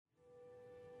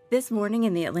This morning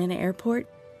in the Atlanta airport,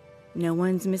 no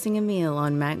one's missing a meal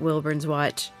on Mac Wilburn's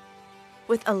watch.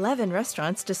 With 11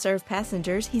 restaurants to serve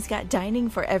passengers, he's got dining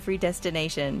for every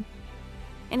destination.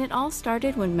 And it all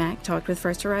started when Mac talked with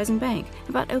First Horizon Bank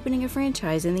about opening a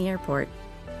franchise in the airport.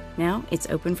 Now it's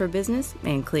open for business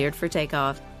and cleared for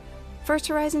takeoff. First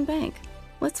Horizon Bank.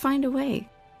 Let's find a way.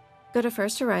 Go to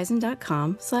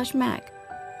firsthorizon.com/Mac.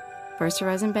 First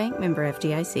Horizon Bank, member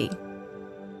FDIC.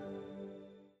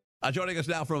 Joining us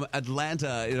now from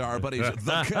Atlanta is our buddies,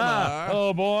 The Killer.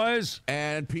 Hello, boys.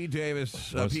 And Pete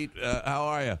Davis. Pete, how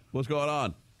are you? What's going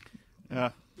on? Yeah,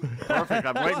 perfect.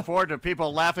 I'm waiting forward to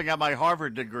people laughing at my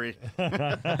Harvard degree.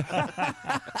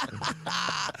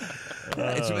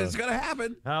 It's going to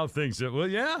happen. How things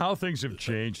have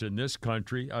changed in this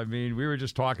country. I mean, we were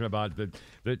just talking about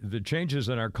the changes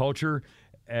in our culture.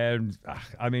 And,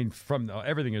 I mean, from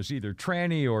everything is either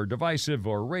tranny or divisive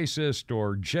or racist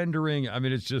or gendering. I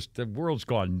mean, it's just the world's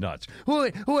gone nuts.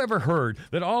 Who ever heard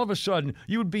that all of a sudden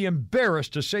you would be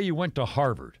embarrassed to say you went to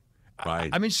Harvard? Right.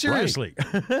 I mean, seriously.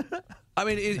 Right. I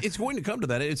mean, it's going to come to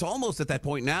that. It's almost at that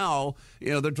point now. You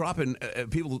know, they're dropping.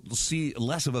 People see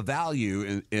less of a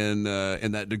value in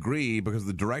that degree because of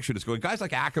the direction it's going. Guys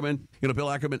like Ackerman, Bill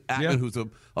Ackerman, who's a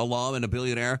alum and a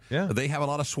billionaire. Yeah. They have a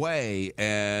lot of sway,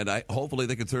 and hopefully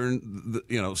they can turn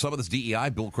some of this DEI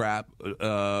bull crap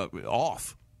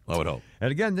off. I would hope. And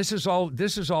again, this is all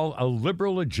a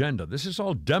liberal agenda. This is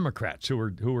all Democrats who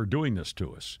are doing this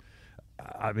to us.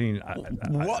 I mean,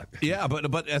 what? Yeah,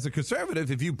 but as a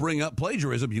conservative, if you bring up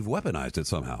plagiarism, you've weaponized it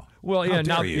somehow. Well,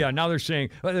 yeah, now they're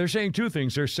saying two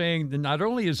things. They're saying that not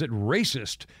only is it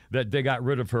racist that they got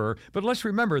rid of her, but let's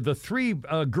remember the three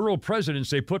girl presidents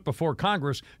they put before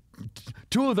Congress.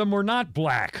 Two of them were not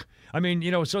black. I mean,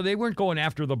 so they weren't going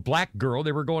after the black girl.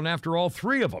 They were going after all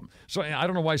three of them. So I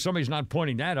don't know why somebody's not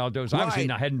pointing that out. There was obviously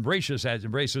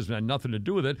racism had nothing to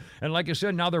do with it. And like I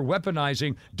said, now they're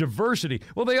weaponizing diversity.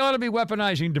 Well, they ought to be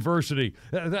weaponizing diversity.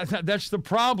 That's the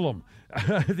problem.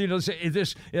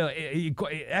 This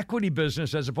equity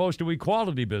business as opposed to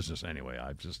equality business. Anyway,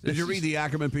 Did you read the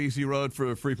Ackerman piece he wrote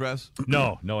for Free Press?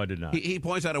 No, I did not. He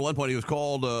points out at one point he was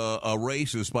called a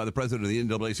racist by the president of the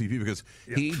NAACP because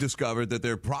he discovered that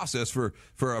their process for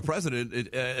a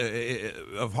president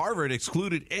of Harvard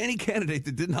excluded any candidate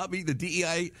that did not meet the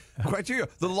DEI criteria.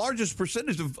 The largest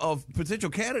percentage of potential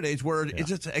candidates were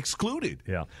just excluded.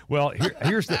 Yeah. Well,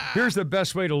 here's the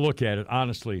best way to look at it,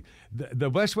 honestly. The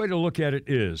best way to look at it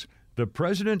is the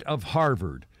president of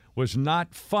Harvard was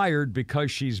not fired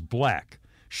because she's black.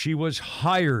 She was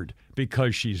hired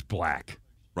because she's black.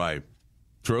 Right.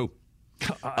 True.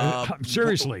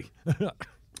 Seriously.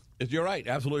 You're right.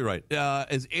 Absolutely right.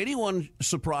 Is anyone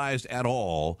surprised at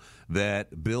all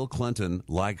that Bill Clinton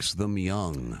likes them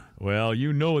young? Well,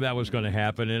 that was going to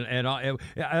happen. And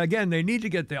again, they need to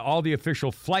get all the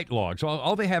official flight logs.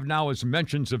 All they have now is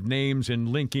mentions of names and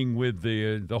linking with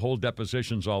the whole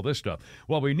depositions, all this stuff.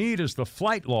 What we need is the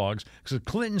flight logs because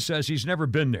Clinton says he's never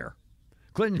been there.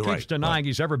 Clinton keeps denying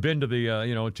he's ever been to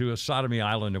the, to a sodomy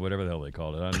island or whatever the hell they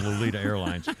call it on Lolita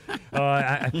Airlines.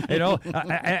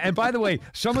 And by the way,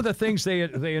 some of the things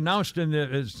they announced in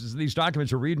these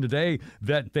documents we're reading today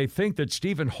that they think that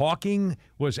Stephen Hawking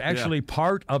was actually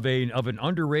part of an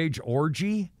underage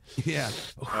orgy. Yeah.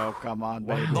 Oh, come on,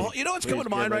 baby. Well, what's coming to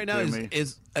mind right now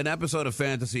is an episode of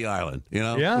Fantasy Island,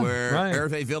 where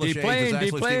Hervé Villachet is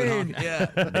actually Stephen Hawking. Yeah.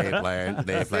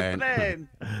 They played.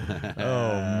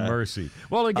 Oh, mercy.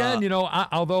 Well, again,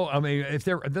 although, I mean,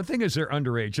 the thing is they're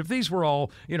underage. If these were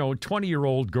all,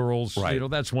 20-year-old girls,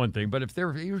 that's one thing. But if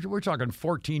we're talking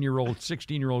 14-year-old,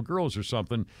 16-year-old girls or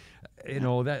something,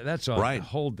 that's a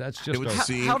whole, that's just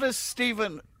How does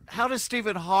Stephen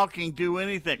Hawking do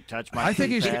anything? Touch my I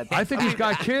think he's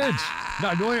got kids.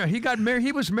 No, he got married.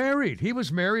 He was married.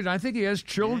 And I think he has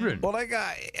children. Well, they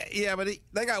got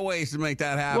ways to make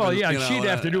that happen. Well, yeah, she'd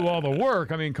have to do all the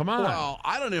work. I mean, come on. Well,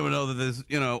 I don't even know that this,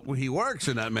 he works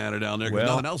in that manner down there because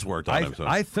nothing else worked on him. So.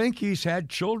 I think he's had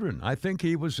children. I think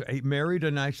he was married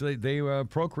and actually they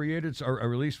procreated or at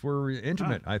least were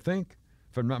intimate. I think,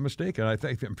 if I'm not mistaken.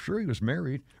 I'm sure he was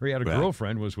married or he had a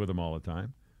girlfriend was with him all the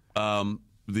time.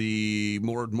 The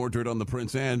more dirt on the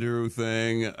Prince Andrew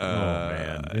thing. Oh,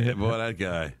 man. Boy, that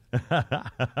guy.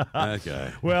 That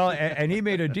guy. Well, and he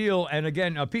made a deal. And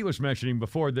again, Pete was mentioning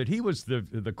before that he was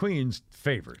the Queen's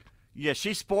favorite. Yeah,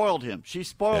 she spoiled him.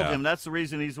 Him. That's the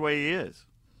reason he's the way he is.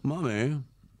 Mommy,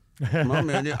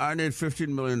 I need $15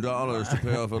 million to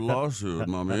pay off a lawsuit,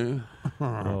 Mommy.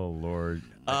 Oh, Lord.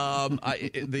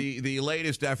 The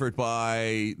latest effort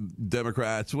by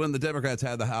Democrats, when the Democrats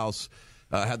had the House,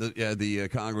 had the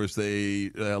Congress, they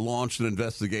launched an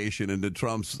investigation into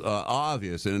Trump's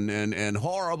obvious and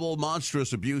horrible,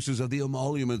 monstrous abuses of the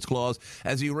emoluments clause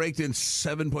as he raked in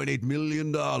 $7.8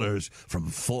 million from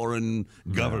foreign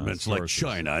governments like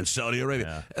China and Saudi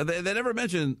Arabia. They never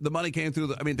mentioned the money came through.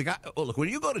 The guy. Oh, look, when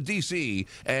you go to D.C.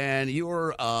 and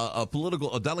you're a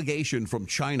delegation from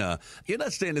China, you're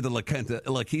not staying at the La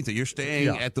Quinta. You're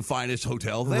staying at the finest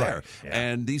hotel there. Right. Yeah.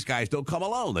 And these guys don't come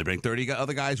alone. They bring 30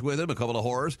 other guys with them, a couple of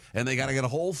whores, and they got to get a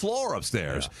whole floor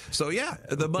upstairs. Yeah. So,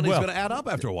 the money's going to add up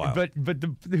after a while. But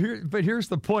here's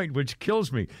the point, which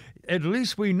kills me. At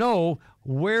least we know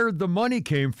where the money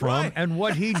came from and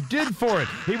what he did for it.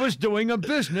 He was doing a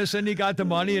business and he got the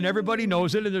money and everybody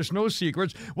knows it and there's no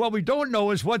secrets. What we don't know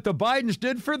is what the Bidens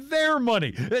did for their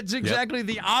money. It's exactly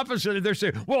the opposite. They're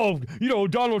saying, well,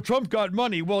 Donald Trump got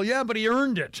money. Well, yeah, but he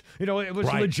earned it. It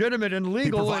was legitimate and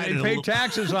legal and he paid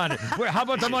taxes on it. How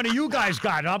about the money you guys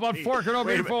got? How about forking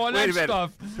over for all that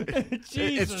stuff?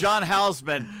 It's John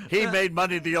Hausman. He made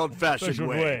money the old-fashioned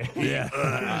way.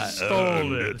 Yeah.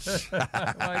 Stole it.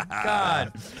 My God.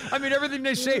 Everything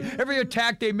they say, every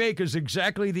attack they make is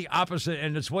exactly the opposite,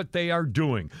 and it's what they are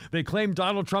doing. They claim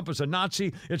Donald Trump is a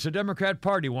Nazi. It's the Democrat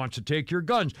Party wants to take your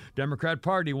guns. Democrat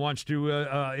Party wants to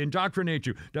indoctrinate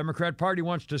you. Democrat Party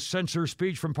wants to censor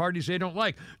speech from parties they don't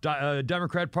like.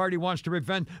 Democrat Party wants to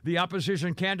prevent the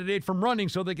opposition candidate from running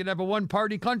so they can have a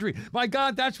one-party country. My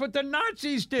God, that's what the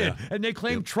Nazis did. Yeah. And they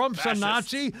claim Trump's a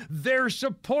Nazi. They're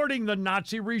supporting the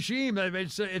Nazi regime.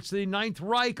 It's the Ninth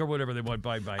Reich or whatever they went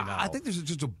by now. I think this is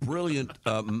just a brilliant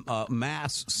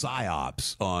mass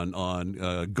psyops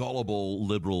on gullible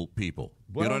liberal people.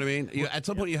 You know what I mean? At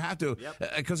some point, you have to,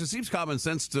 because it seems common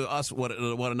sense to us what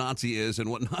a Nazi is and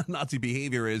what Nazi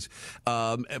behavior is,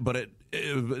 but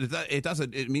it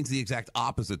doesn't. It means the exact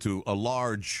opposite to a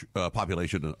large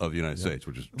population of the United States,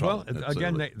 which is Trump. Well,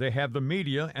 again, they have the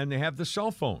media and they have the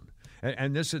cell phone.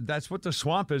 And that's what the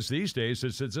swamp is these days.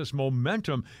 It's this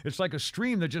momentum. It's like a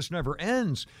stream that just never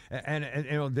ends.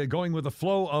 And they're going with the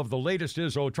flow of the latest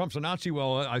is, Trump's a Nazi.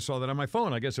 Well, I saw that on my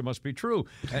phone. I guess it must be true.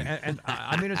 And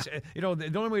it's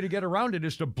the only way to get around it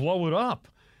is to blow it up.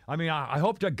 I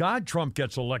hope to God Trump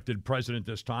gets elected president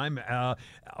this time.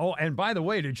 And by the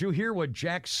way, did you hear what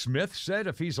Jack Smith said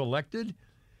if he's elected?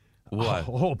 What?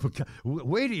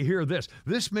 Wait till you hear this.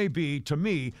 This may be, to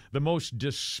me, the most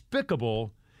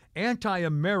despicable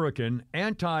anti-American,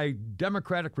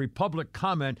 anti-democratic republic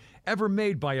comment ever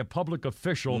made by a public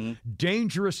official,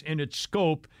 dangerous in its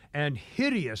scope and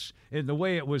hideous in the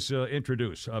way it was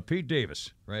introduced. Pete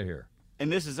Davis, right here. And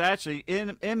this is actually,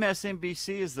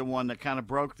 MSNBC is the one that kind of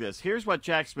broke this. Here's what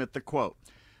Jack Smith, the quote: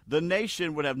 "The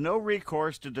nation would have no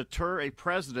recourse to deter a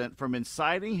president from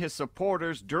inciting his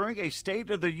supporters during a State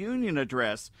of the Union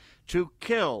address to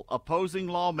kill opposing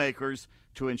lawmakers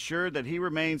to ensure that he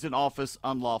remains in office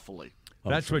unlawfully."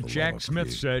 That's what Jack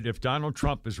Smith said if Donald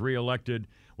Trump is reelected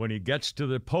when he gets to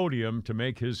the podium to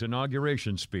make his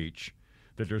inauguration speech,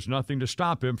 that there's nothing to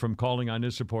stop him from calling on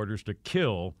his supporters to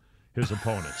kill his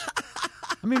opponents.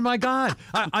 My God.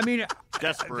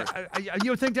 Desperate.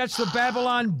 You think that's the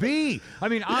Babylon Bee?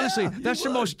 Honestly, that's the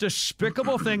most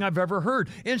despicable thing I've ever heard.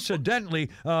 Incidentally,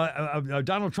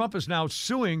 Donald Trump is now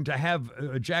suing to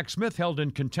have Jack Smith held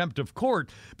in contempt of court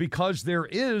because there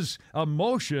is a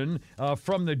motion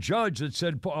from the judge that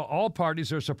said all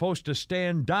parties are supposed to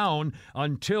stand down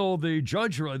until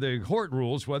the court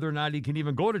rules whether or not he can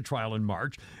even go to trial in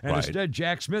March. And instead,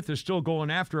 Jack Smith is still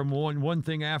going after him one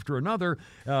thing after another,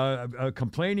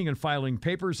 complaining and filing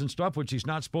papers and stuff, which he's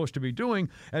not supposed to be doing.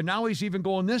 And now he's even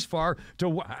going this far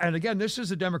to, and again, this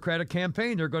is a Democratic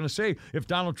campaign. They're going to say if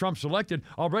Donald Trump's elected,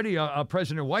 already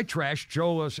President White Trash,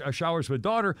 Joe Showers with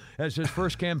Daughter, as his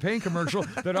first campaign commercial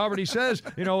that already says,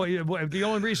 the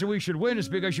only reason we should win is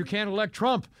because you can't elect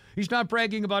Trump. He's not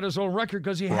bragging about his own record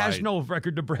because he has no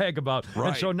record to brag about.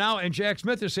 And so now, and Jack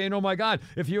Smith is saying, oh my God,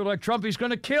 if you elect Trump, he's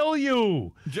going to kill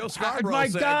you. Joe Scarborough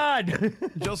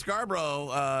Joe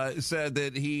Scarborough said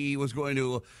that he was going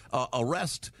to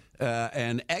arrest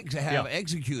and have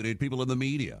executed people in the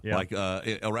media, like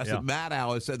arrested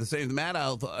Maddow. Has said the same.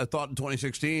 Maddow thought in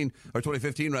 2016 or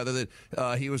 2015 rather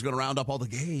that he was going to round up all the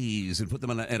gays and put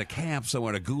them in a camp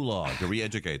somewhere, in a gulag, to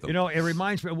re-educate them. It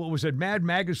reminds me. What was it? Mad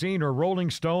Magazine or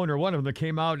Rolling Stone or one of them that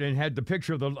came out and had the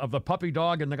picture of the puppy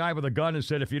dog and the guy with a gun and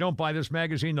said, "If you don't buy this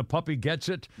magazine, the puppy gets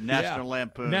it." National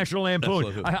Lampoon. National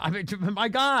Lampoon. My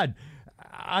God.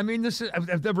 I mean, this is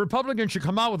the Republicans should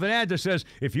come out with an ad that says,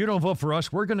 "If you don't vote for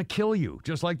us, we're going to kill you,"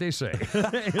 just like they say.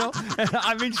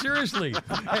 I mean, seriously.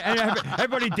 And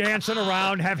everybody dancing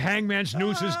around, have hangman's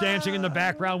nooses dancing in the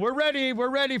background. We're ready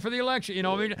for the election.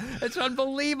 I mean, it's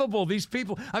unbelievable. These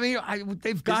people. I mean,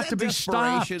 they've got to be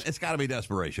stopped. It's got to be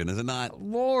desperation, is it not?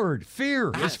 Lord,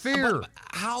 fear. It's fear.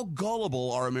 How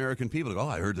gullible are American people to go,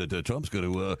 I heard that Trump's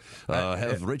going to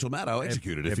have Rachel Maddow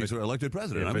executed if he's elected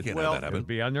president. I can't have that happen. It'd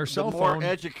be on their cell phone. phone. The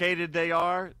more educated they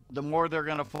are, the more they're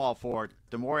going to fall for it.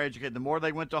 The more educated, the more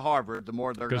they went to Harvard, the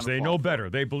more they're going to fall for it. Because they know better.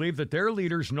 They believe that their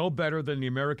leaders know better than the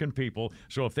American people.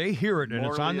 So if they hear it and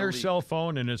it's on their cell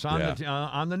phone and it's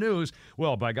on the news,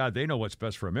 well, by God, they know what's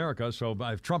best for America. So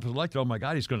if Trump is elected, oh, my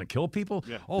God, he's going to kill people?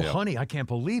 Yeah. Oh, honey, I can't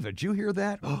believe it. Did you hear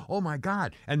that? Oh, my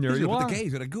God. And there you are. The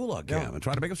gays in a gulag camp and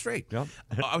try to make them straight. Yep.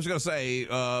 I was going to say,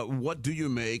 what do you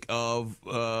make of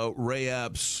Ray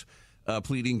Epps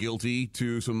pleading guilty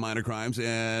to some minor crimes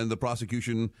and the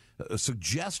prosecution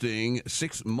suggesting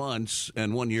 6 months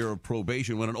and 1 year of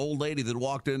probation when an old lady that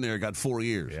walked in there got 4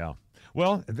 years? Yeah.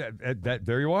 Well,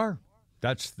 there you are.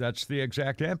 That's the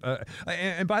exact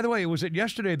and by the way, was it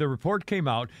yesterday the report came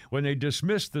out when they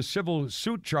dismissed the civil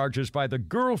suit charges by the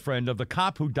girlfriend of the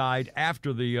cop who died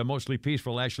after the mostly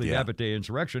peaceful Ashley Babbitt Day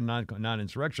insurrection,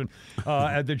 non-insurrection.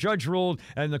 And the judge ruled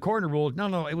and the coroner ruled,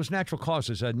 no, it was natural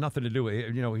causes. It had nothing to do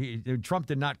with Trump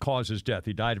did not cause his death.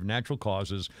 He died of natural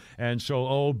causes. And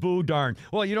so, boo darn.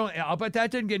 Well, I'll bet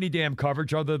that didn't get any damn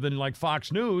coverage other than like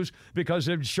Fox News because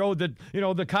it showed that,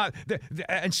 the cop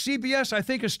and CBS, I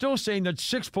think, is still saying that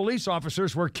 6 police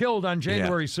officers were killed on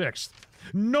January 6th.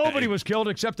 Nobody was killed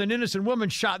except an innocent woman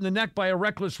shot in the neck by a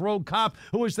reckless rogue cop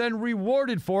who was then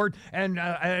rewarded for it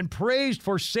and praised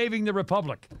for saving the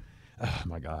republic. Oh,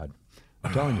 my God.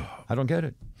 I'm telling you, I don't get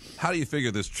it. How do you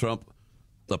figure this Trump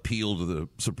appeal to the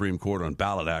Supreme Court on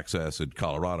ballot access in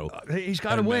Colorado? He's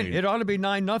got to win. It ought to be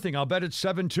 9-0. I'll bet it's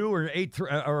 7-2 or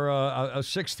 8-3 or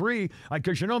 6-3.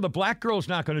 Because the black girl's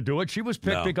not going to do it. She was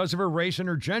picked because of her race and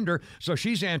her gender, so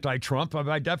she's anti-Trump.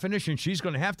 By definition, she's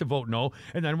going to have to vote no.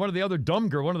 And then one of the dumb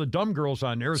girls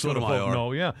on there is going to vote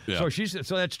no. Yeah.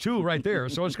 So that's 2 right there.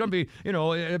 So it's going to be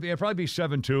it'll probably be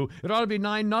 7-2. It ought to be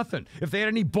 9-0. If they had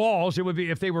any balls, it would be.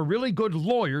 If they were really good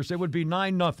lawyers, it would be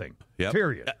 9-0. Yep.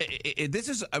 Period. This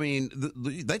is,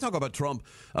 they talk about Trump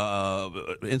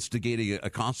instigating a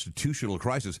constitutional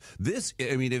crisis. This,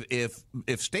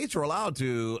 if states are allowed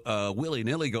to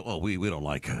willy-nilly go, we don't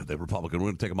like the Republican, we're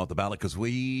going to take him off the ballot because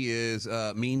he is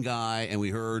a mean guy and we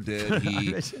heard that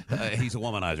he's a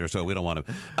womanizer, so we don't want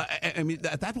him.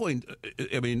 At that point,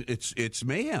 it's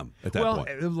mayhem at that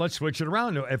point. Well, let's switch it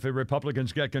around. If the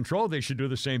Republicans get control, they should do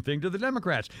the same thing to the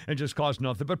Democrats and just cause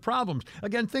nothing but problems.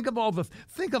 Again, think of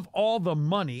all the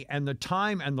money and the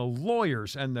time and the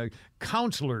lawyers and the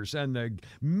counselors and the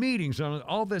meetings and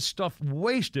all this stuff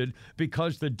wasted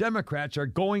because the Democrats are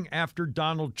going after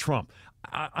Donald Trump.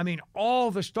 All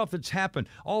the stuff that's happened,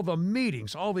 all the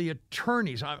meetings, all the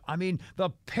attorneys, the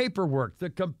paperwork, the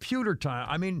computer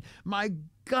time. My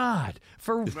God,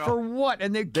 for what?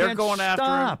 And they're can't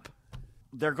stop.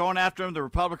 They're going after him. The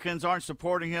Republicans aren't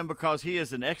supporting him because he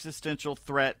is an existential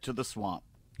threat to the swamp.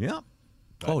 Yeah.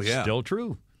 That's still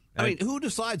true. Who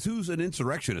decides who's an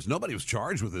insurrectionist? Nobody was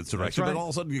charged with insurrection, but all of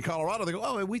a sudden in Colorado, they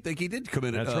go, we think he did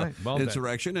commit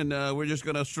insurrection, and we're just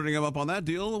going to string him up on that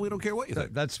deal, and we don't care what you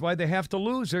think. That's why they have to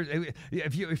lose.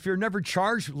 If you're never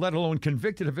charged, let alone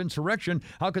convicted of insurrection,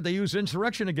 how could they use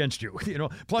insurrection against you?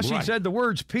 Plus he said the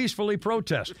words peacefully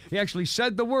protest. He actually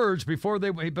said the words before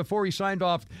he signed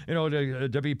off,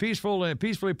 to be peaceful and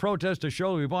peacefully protest to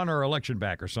show we want our election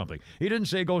back or something. He didn't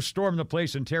say go storm the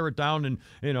place and tear it down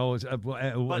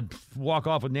and walk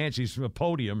off with Nancy's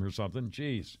podium or something.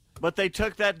 Jeez. But they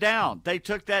took that down. They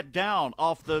took that down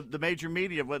off the major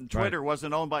media when Twitter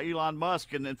wasn't owned by Elon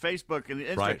Musk and then Facebook and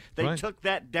Instagram. Right. They took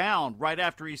that down right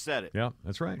after he said it. Yeah,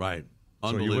 that's right. Right.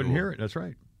 So you wouldn't hear it. That's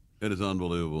right. It is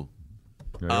unbelievable.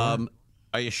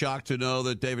 Are you shocked to know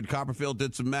that David Copperfield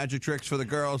did some magic tricks for the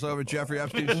girls over at Jeffrey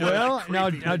Epstein's show? Well, now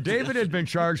David had been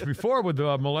charged before with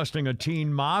molesting a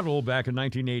teen model back in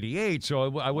 1988,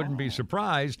 so I wouldn't be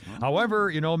surprised.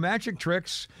 However, magic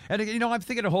tricks, and I'm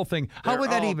thinking the whole thing. How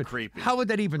would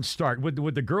that even start?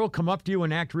 Would the girl come up to you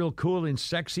and act real cool and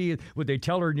sexy? Would they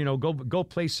tell her, go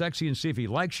play sexy and see if he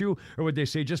likes you, or would they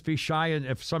say just be shy and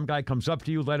if some guy comes up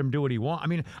to you, let him do what he wants?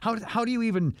 How do you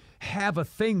even have a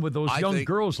thing with those young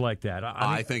girls like that?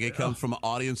 I think it comes from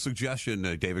audience suggestion.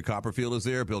 David Copperfield is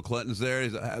there. Bill Clinton's there.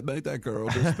 He's like, make that girl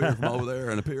disappear from over there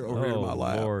and appear over here in my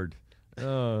lap. Lord.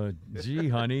 Gee,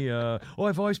 honey.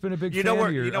 I've always been a big fan of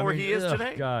yours. You know where he is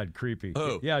today? God, creepy.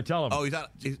 Who? Yeah, tell him. Oh, he's out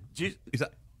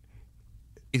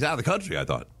of the country, I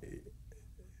thought.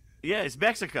 Yeah, it's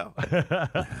Mexico.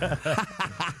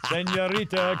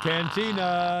 Senorita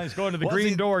Cantina. He's going to the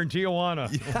green door in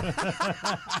Tijuana.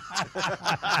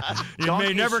 You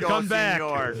may never come back.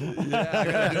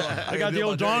 I got the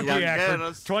old donkey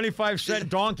act. 25-cent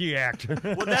donkey act.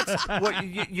 Well, that's what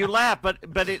you laugh, but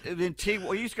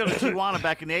we used to go to Tijuana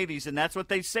back in the 80s, and that's what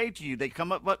they say to you. They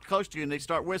come up close to you and they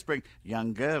start whispering,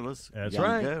 "Young girls." That's young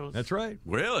right. Girls. That's right.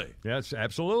 Really? Yes,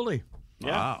 absolutely.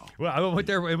 Yeah. Wow. Well, I went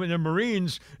there in the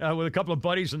Marines with a couple of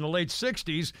buddies in the late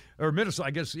 60s, or late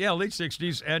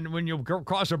 60s. And when you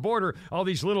cross a border, all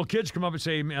these little kids come up and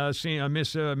say,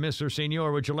 Miss or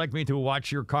Senor, would you like me to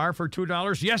watch your car for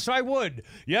 $2? Yes, I would.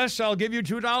 Yes, I'll give you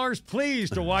 $2, please,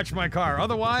 to watch my car.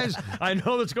 Otherwise, I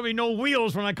know there's going to be no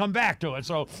wheels when I come back to it.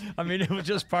 So, I mean, it was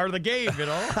just part of the game, you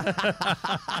know?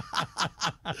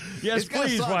 Yes,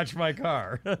 please watch my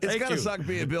car. It's got to suck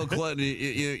being Bill Clinton.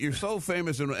 You're so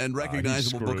famous and recognizable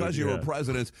because you were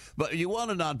president, but you want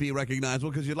to not be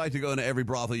recognizable because you'd like to go into every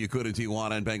brothel you could in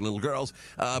Tijuana and bang little girls,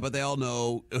 but they all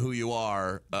know who you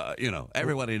are.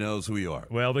 Everybody knows who you are.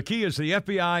 Well, the key is the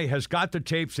FBI has got the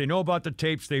tapes. They know about the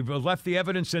tapes. They've left the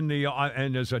evidence in the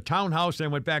and there's a townhouse. They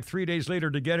went back 3 days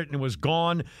later to get it, and it was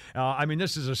gone. I mean,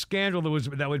 this is a scandal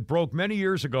that broke many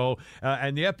years ago,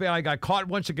 and the FBI got caught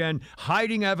once again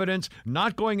hiding evidence,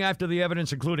 not going after the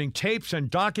evidence, including tapes and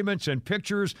documents and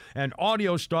pictures and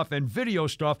audio stuff and video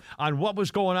stuff on what was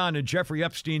going on in Jeffrey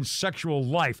Epstein's sexual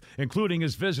life, including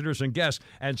his visitors and guests,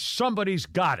 and somebody's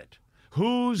got it.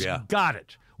 Who's got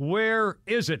it? Where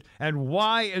is it? And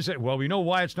why is it? Well, we know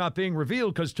why it's not being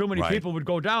revealed because too many people would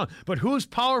go down. But who's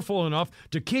powerful enough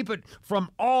to keep it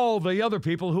from all the other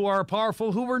people who are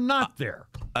powerful who were not there?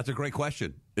 That's a great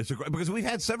question. Because we've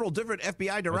had several different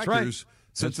FBI directors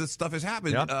since this stuff has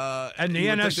happened. Yep. And the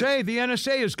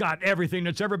NSA has got everything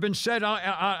that's ever been said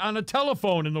on a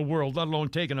telephone in the world, let alone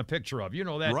taken a picture of. You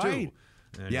know that too.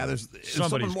 And there's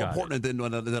something more important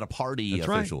than a party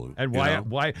official. Right. And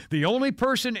why the only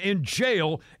person in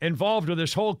jail involved with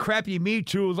this whole crappy Me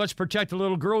Too, let's protect the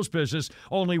little girls business,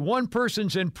 only one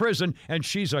person's in prison, and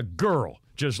she's a girl,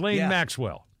 Ghislaine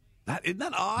Maxwell. Isn't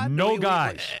that odd? No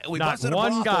guys. We not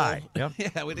one guy. Yep.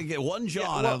 Yeah, we didn't get one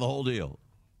John out of the whole deal.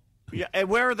 Yeah, and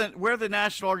where are the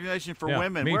National Organization for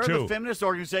Women? Where are the feminist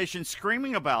organizations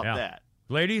screaming about that?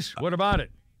 Ladies, what about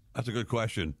it? That's a good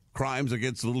question. Crimes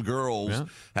against little girls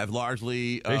have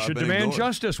largely they should demand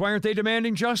justice. Why aren't they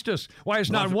demanding justice? Why is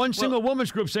not one single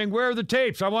women's group saying, where are the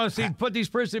tapes? I want to see put these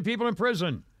people in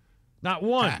prison. Not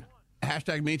one.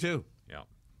 Hashtag Me Too. Yeah.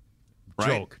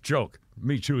 Right? Joke.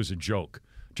 Me Too is a joke.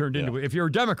 Turned into if you're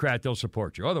a Democrat, they'll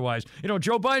support you. Otherwise,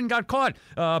 Joe Biden got caught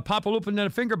pop-a-looping a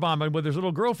finger bomb with his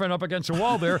little girlfriend up against the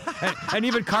wall there, and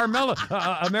even Carmela,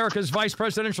 America's vice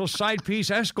presidential side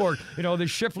piece escort, the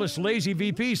shiftless, lazy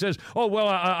VP says, "Oh well,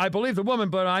 I believe the woman,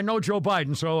 but I know Joe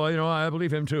Biden, so I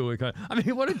believe him too." I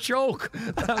mean, what a joke!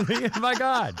 I mean, my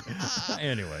God.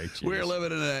 Anyway, geez. We're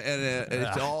living in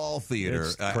it's all theater.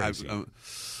 It's crazy.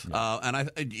 And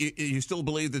you still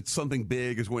believe that something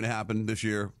big is going to happen this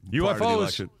year?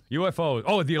 UFOs.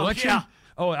 Oh, the election? Yeah.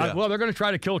 Well, they're going to try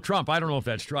to kill Trump. I don't know if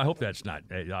that's true. I hope that's not.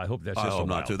 I hope that's just a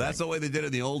not too. thing. That's the way they did it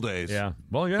in the old days. Yeah.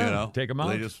 Well, take them out.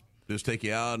 They just take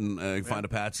you out and find a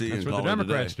patsy. That's and what call the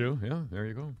Democrats it a day. do. Yeah, there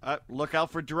you go. Look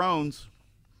out for drones.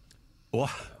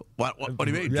 What do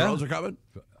you mean? Drones are coming?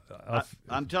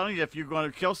 I'm telling you, if you're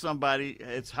going to kill somebody,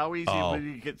 it's how easy when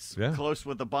you get close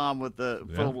with the bomb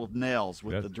full of nails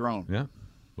with the drone. Yeah.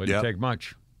 Wouldn't take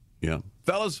much. Yeah.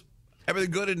 Fellas,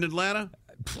 everything good in Atlanta?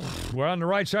 We're on the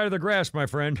right side of the grass, my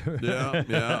friend.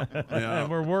 Yeah.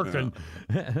 And we're working.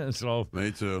 So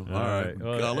me too. All right.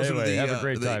 Well, listen to have a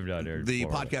great time down there. The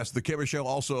podcast, The Kimmer Show.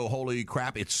 Also, Holy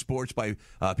Crap, It's Sports by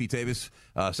Pete Davis.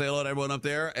 Say hello to everyone up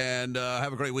there, and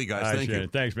have a great week, guys. Thank you.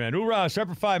 Thanks, man. Hoorah,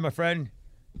 Semper Fi, my friend.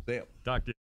 See ya. Talk to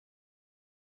you.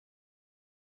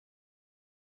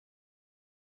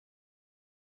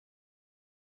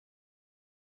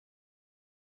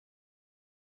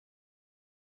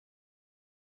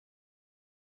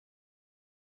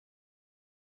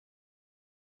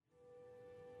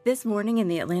 This morning in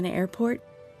the Atlanta airport,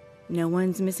 no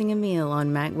one's missing a meal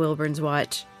on Mac Wilburn's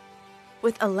watch.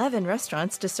 With 11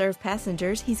 restaurants to serve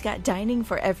passengers, he's got dining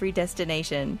for every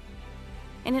destination.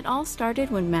 And it all started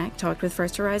when Mac talked with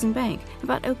First Horizon Bank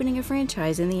about opening a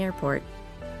franchise in the airport.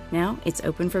 Now it's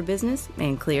open for business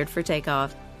and cleared for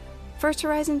takeoff. First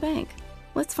Horizon Bank.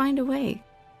 Let's find a way.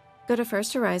 Go to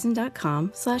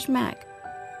firsthorizon.com/Mac.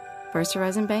 First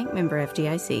Horizon Bank, member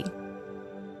FDIC.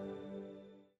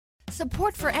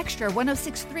 Support for Extra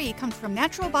 106.3 comes from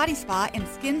Natural Body Spa and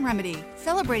Skin Remedy,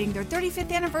 celebrating their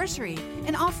 35th anniversary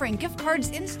and offering gift cards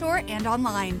in-store and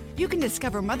online. You can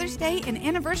discover Mother's Day and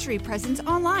anniversary presents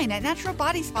online at Natural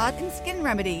Body Spa and Skin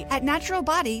Remedy at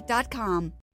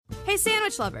naturalbody.com. Hey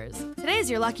sandwich lovers, today's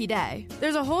your lucky day.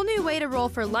 There's a whole new way to roll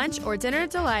for lunch or dinner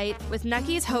delight with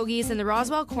Nucky's Hoagies in the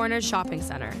Roswell Corners Shopping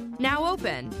Center. Now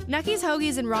open. Nucky's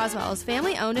Hoagies in Roswell is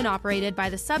family owned and operated by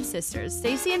the Sub-Sisters,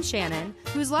 Stacy and Shannon,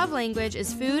 whose love language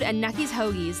is food and Nucky's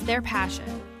Hoagies, their passion.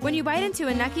 When you bite into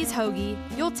a Nucky's Hoagie,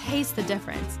 you'll taste the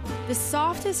difference. The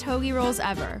softest hoagie rolls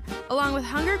ever, along with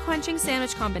hunger-quenching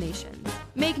sandwich combinations.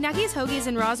 Make Nucky's Hoagies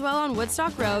in Roswell on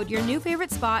Woodstock Road your new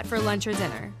favorite spot for lunch or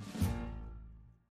dinner.